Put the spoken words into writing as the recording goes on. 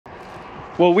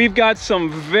Well, we've got some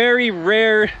very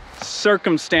rare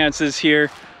circumstances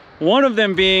here. One of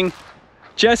them being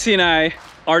Jesse and I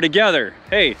are together.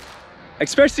 Hey,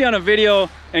 especially on a video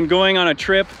and going on a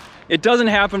trip, it doesn't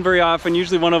happen very often.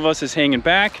 Usually one of us is hanging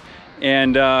back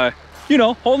and, you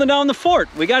know, holding down the fort.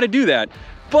 We got to do that.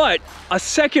 But a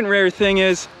second rare thing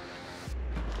is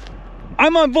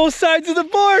I'm on both sides of the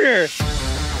border.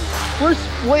 We're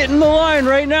splitting the line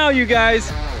right now, you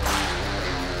guys.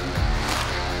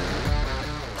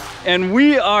 And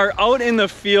we are out in the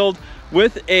field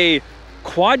with a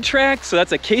Quadtrac, so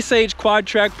that's a Case IH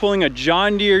Quadtrac pulling a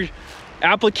John Deere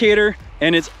applicator,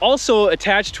 and it's also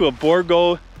attached to a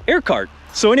Bourgault Air Cart.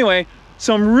 So anyway,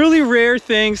 some really rare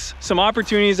things, some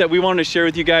opportunities that we wanted to share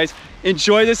with you guys.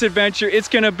 Enjoy this adventure. It's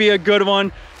gonna be a good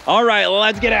one. All right,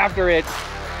 let's get after it.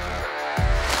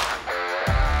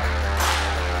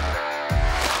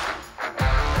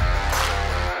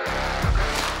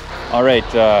 All right,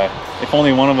 if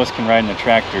only one of us can ride in a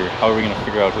tractor, how are we gonna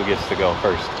figure out who gets to go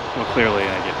first? Well, clearly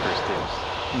I get first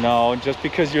dibs. No, just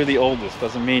because you're the oldest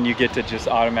doesn't mean you get to just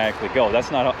automatically go.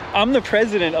 That's not how, I'm the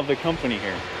president of the company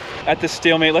here. At this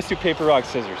stalemate, let's do paper, rock,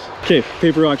 scissors. Okay,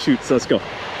 paper, rock, shoot, so let's go.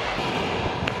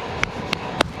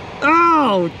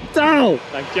 Oh, ow!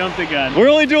 I jumped the gun. We're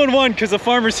only doing one because the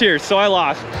farmer's here, so I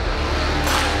lost.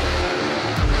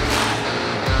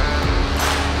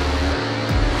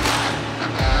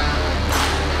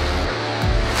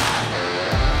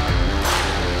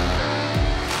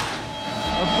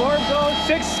 Bourgault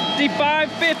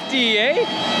 6550, eh?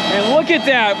 And look at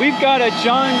that, we've got a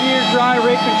John Deere dry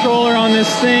rate controller on this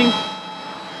thing.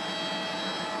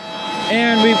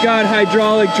 And we've got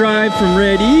hydraulic drive from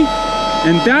Ready.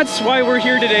 And that's why we're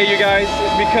here today, you guys,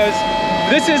 is because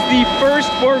this is the first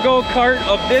Bourgault cart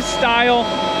of this style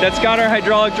that's got our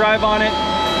hydraulic drive on it.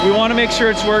 We want to make sure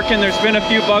it's working. There's been a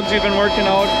few bugs we've been working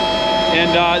out.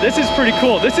 And this is pretty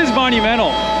cool. This is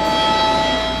monumental.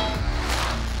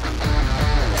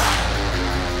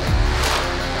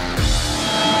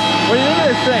 What do you think of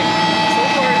this thing? So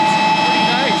far, it's pretty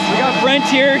nice. We got Brent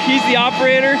here, he's the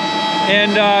operator,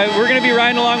 and we're gonna be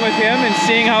riding along with him and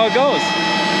seeing how it goes.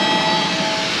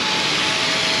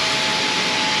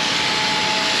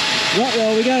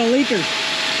 Uh-oh, we got a leaker.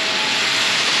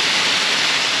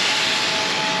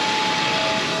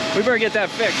 We better get that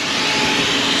fixed.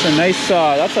 It's a nice,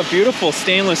 that's a beautiful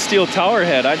stainless steel tower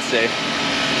head, I'd say.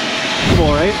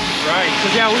 Cool, right? Right,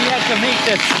 because yeah, we had to make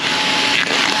this.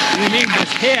 We made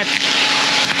this hit.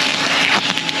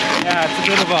 Yeah, it's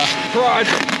a bit of a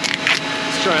project.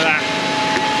 Let's try that.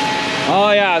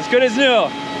 Oh yeah, as good as new.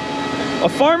 A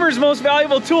farmer's most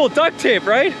valuable tool, duct tape,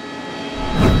 right?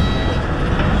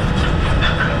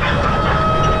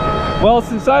 Well,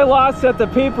 since I lost at the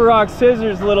paper, rock,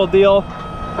 scissors little deal,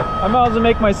 I might as well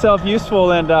make myself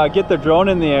useful and get the drone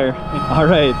in the air. All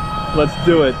right, let's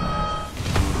do it.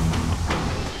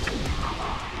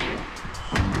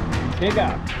 Take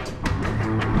out.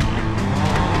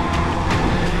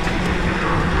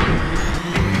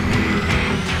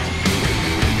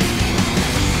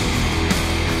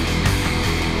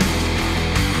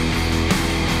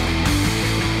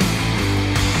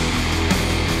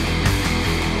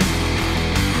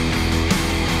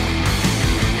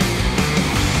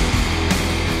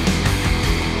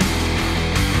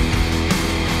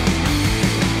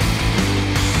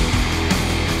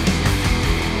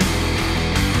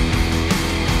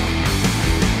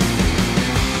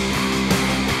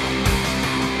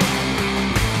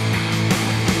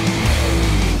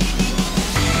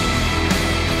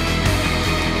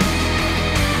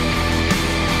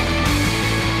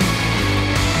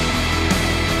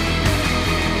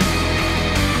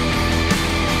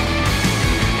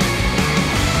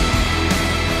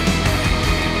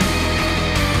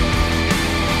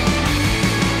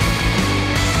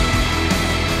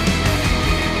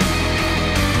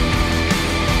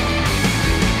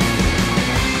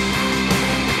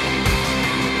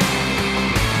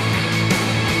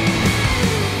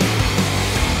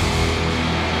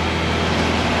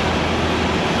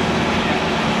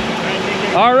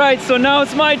 All right, so now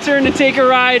it's my turn to take a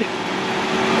ride.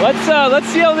 Let's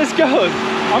see how this goes.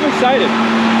 I'm excited.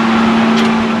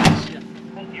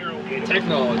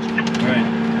 Technology. All right.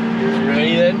 You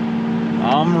ready then?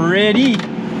 I'm ready.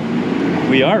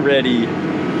 We are ready.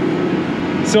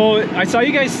 So I saw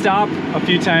you guys stop a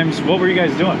few times. What were you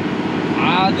guys doing?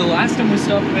 The last time we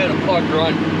stopped, we had a plug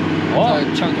run. Oh.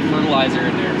 There's a chunk of fertilizer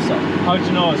in there, so. How'd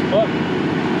you know it was plugged?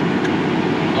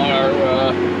 On our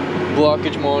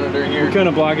blockage monitor here. What kind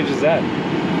of blockage is that?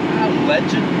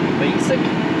 Legend Basic.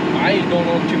 I don't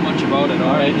know too much about it.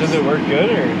 All right, does it work good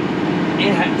or?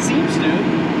 It seems to.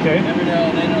 Okay. Every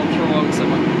now and then it'll throw out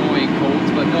some annoying codes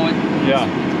Yeah.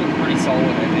 It's been pretty solid,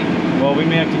 I think. Well, we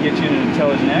may have to get you an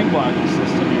intelligent ag blocking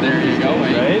system. There you go,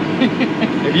 right?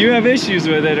 If you have issues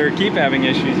with it or keep having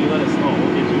issues, you let us know.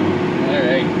 We'll get you one. All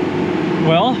right.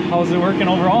 Well, how's it working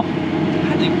overall?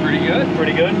 I think pretty good.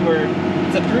 Pretty good.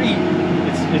 It's a pretty.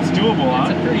 It's doable, huh?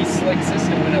 It's a pretty slick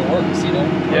system when it works, you know.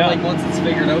 Yeah. Like once it's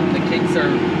figured out, the kicks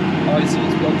are obviously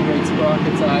it's built the right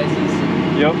sprocket sizes.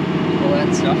 And Yep. all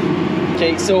that stuff.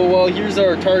 Okay, so here's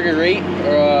our target rate.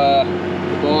 The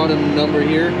bottom number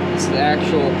here is the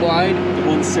actual applied. The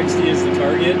 160 is the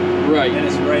target. Right. And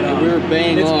it's right on. We're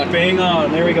bang on. It's bang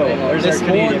on. There we go. There's our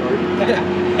Canadian word.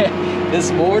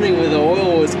 This morning when the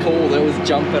oil was cold, it was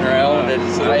jumping around, and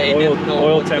So I didn't know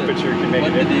oil what temperature can make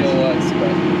what a the difference. deal was.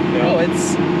 But no,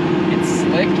 it's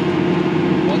slick.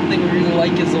 One thing we really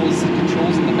like is those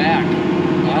controls in the back.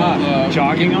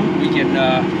 Jogging them? We can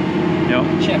Yep.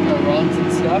 check our runs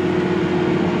and stuff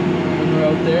when we're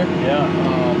out there.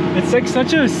 Yeah. It's like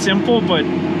such a simple but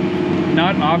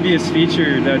not obvious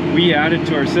feature that we added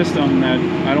to our system that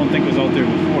I don't think was out there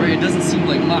before. It doesn't seem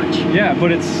like much. Yeah,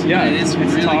 but it's it's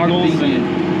really toggles convenient.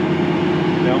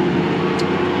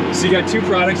 and so you got two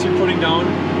products you're putting down.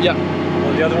 Yeah.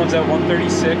 Well, the other one's at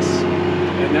 136,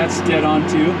 and that's dead on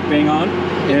too, bang on.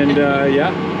 And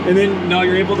yeah, and then now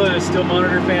you're able to still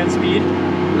monitor fan speed.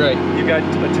 Right. You've got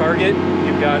a target,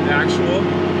 you've got actual,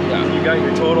 you've got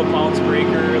your total pounds per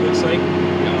acre. It looks like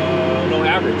no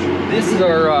average. This is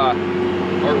our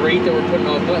rate that we're putting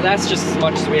on. That's just as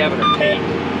much as we have in our tank.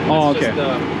 Oh, That's okay.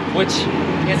 just, which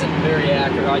isn't very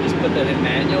accurate. I just put that in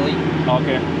manually.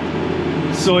 Okay.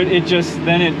 So it just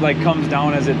then it like comes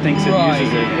down as it thinks it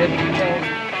uses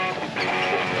it.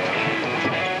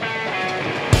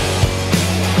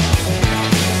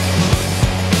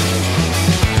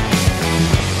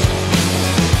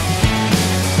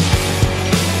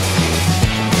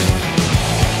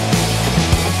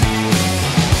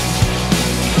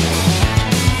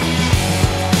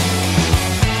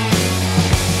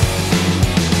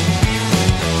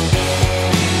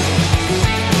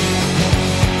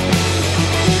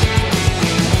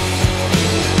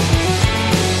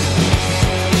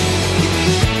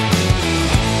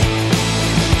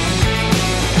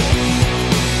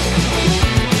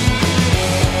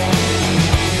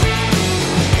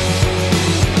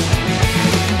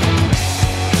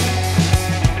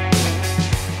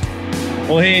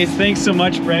 Well, hey, thanks so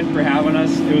much, Brent, for having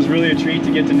us. It was really a treat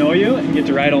to get to know you and get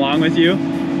to ride along with you.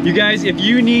 You guys, if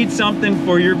you need something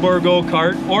for your Bourgault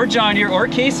cart, or John Deere, or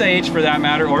Case IH for that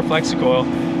matter, or Flexicoil,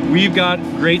 we've got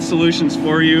great solutions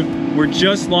for you. We're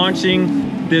just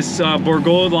launching this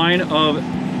Bourgault line of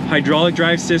hydraulic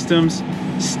drive systems.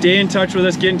 Stay in touch with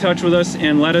us, get in touch with us,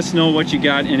 and let us know what you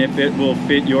got and if it will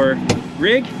fit your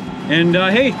rig. And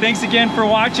hey, thanks again for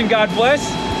watching. God bless.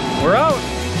 We're out.